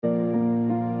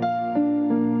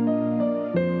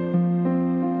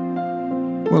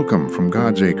Welcome from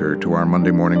God's Acre to our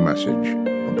Monday morning message,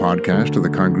 a podcast of the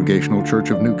Congregational Church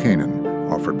of New Canaan,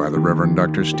 offered by the Reverend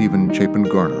Dr. Stephen Chapin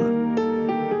Garner.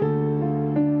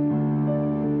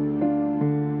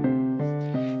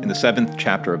 In the 7th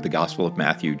chapter of the Gospel of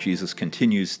Matthew, Jesus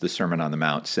continues the Sermon on the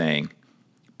Mount, saying,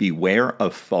 "Beware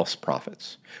of false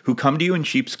prophets, who come to you in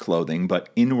sheep's clothing, but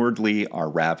inwardly are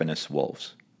ravenous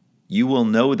wolves. You will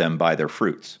know them by their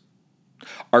fruits.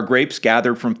 Are grapes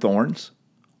gathered from thorns,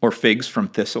 or figs from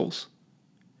thistles?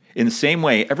 In the same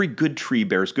way, every good tree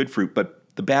bears good fruit, but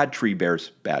the bad tree bears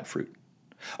bad fruit.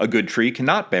 A good tree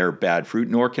cannot bear bad fruit,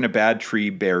 nor can a bad tree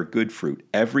bear good fruit.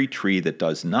 Every tree that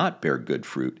does not bear good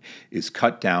fruit is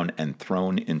cut down and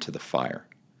thrown into the fire.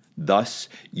 Thus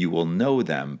you will know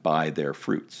them by their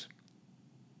fruits."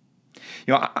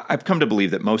 I've come to believe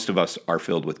that most of us are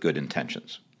filled with good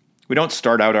intentions. We don't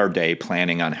start out our day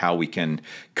planning on how we can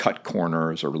cut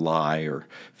corners or lie or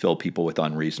fill people with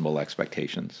unreasonable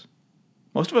expectations.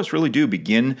 Most of us really do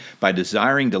begin by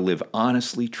desiring to live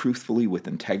honestly, truthfully, with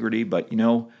integrity, but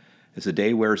as the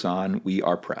day wears on, we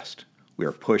are pressed. We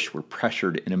are pushed, we're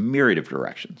pressured in a myriad of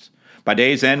directions. By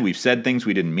day's end, we've said things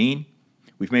we didn't mean.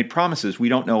 We've made promises we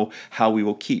don't know how we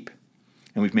will keep.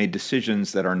 And we've made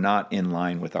decisions that are not in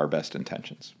line with our best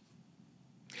intentions.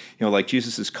 Like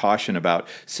Jesus' caution about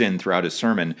sin throughout his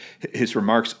sermon, his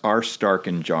remarks are stark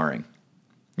and jarring.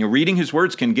 Reading his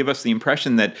words can give us the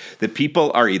impression that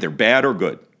people are either bad or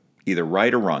good, either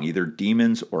right or wrong, either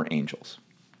demons or angels.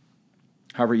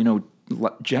 However,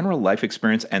 general life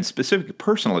experience and specific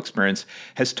personal experience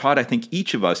has taught, I think,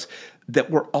 each of us that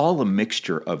we're all a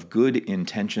mixture of good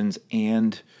intentions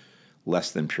and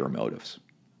less than pure motives.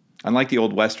 Unlike the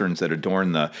old westerns that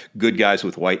adorn the good guys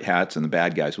with white hats and the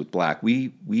bad guys with black,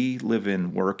 we live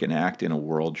in, work, and act in a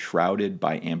world shrouded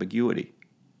by ambiguity.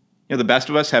 The best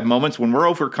of us have moments when we're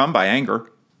overcome by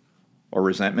anger or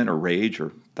resentment or rage or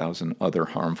 1,000 other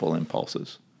harmful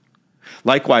impulses.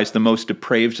 Likewise, the most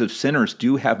depraved of sinners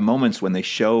do have moments when they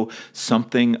show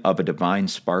something of a divine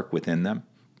spark within them.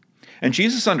 And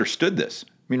Jesus understood this.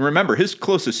 Remember, his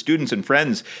closest students and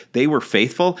friends, they were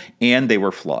faithful and they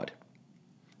were flawed.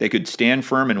 They could stand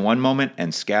firm in one moment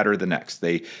and scatter the next.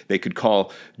 They could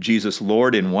call Jesus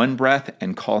Lord in one breath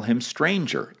and call him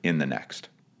stranger in the next.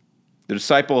 The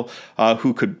disciple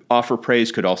who could offer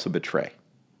praise could also betray.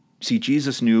 See,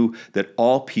 Jesus knew that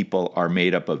all people are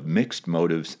made up of mixed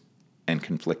motives and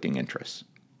conflicting interests.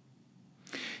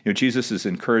 Jesus'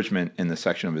 encouragement in this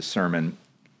section of his sermon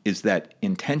is that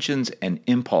intentions and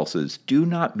impulses do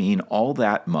not mean all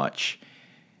that much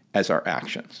as our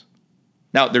actions.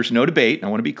 Now, there's no debate, and I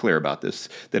want to be clear about this,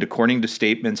 that according to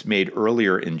statements made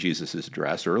earlier in Jesus'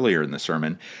 address, earlier in the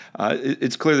sermon,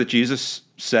 it's clear that Jesus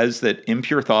says that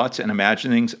impure thoughts and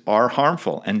imaginings are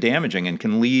harmful and damaging and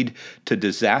can lead to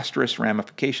disastrous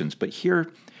ramifications. But here,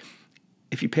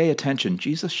 if you pay attention,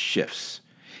 Jesus shifts.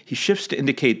 He shifts to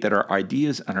indicate that our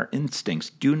ideas and our instincts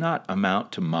do not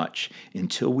amount to much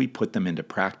until we put them into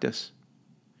practice.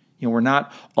 We're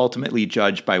not ultimately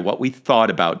judged by what we thought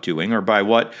about doing or by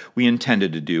what we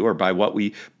intended to do or by what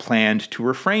we planned to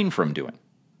refrain from doing.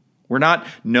 We're not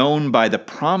known by the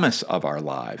promise of our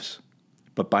lives,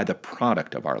 but by the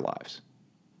product of our lives.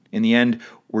 In the end,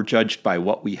 we're judged by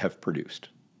what we have produced,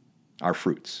 our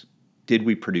fruits. Did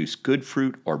we produce good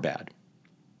fruit or bad?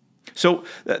 So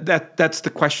that's the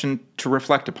question to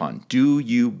reflect upon. Do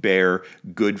you bear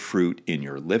good fruit in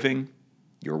your living,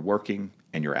 your working,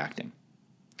 and your acting?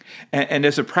 And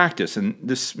as a practice, and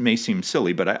this may seem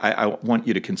silly, but I want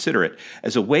you to consider it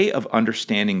as a way of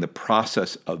understanding the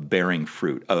process of bearing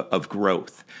fruit, of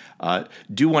growth.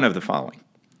 Do one of the following.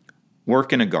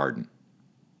 Work in a garden,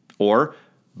 or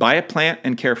buy a plant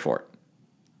and care for it.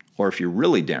 Or if you're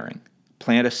really daring,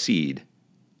 plant a seed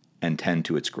and tend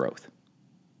to its growth.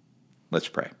 Let's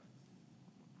pray.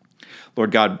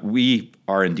 Lord God, we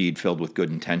are indeed filled with good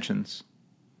intentions,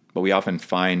 but we often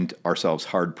find ourselves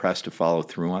hard-pressed to follow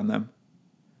through on them.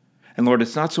 And Lord,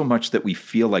 it's not so much that we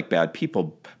feel like bad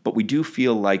people, but we do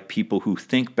feel like people who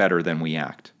think better than we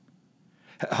act.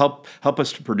 Help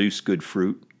us to produce good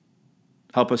fruit.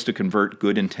 Help us to convert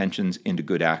good intentions into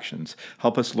good actions.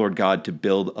 Help us, Lord God, to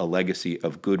build a legacy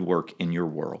of good work in your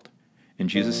world. In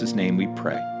Jesus' name we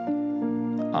pray.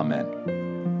 Amen.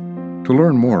 To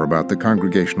learn more about the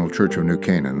Congregational Church of New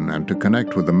Canaan and to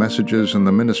connect with the messages and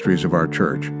the ministries of our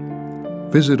church,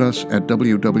 visit us at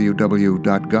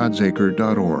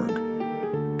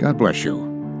www.godsacre.org. God bless you,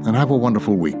 and have a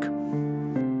wonderful week.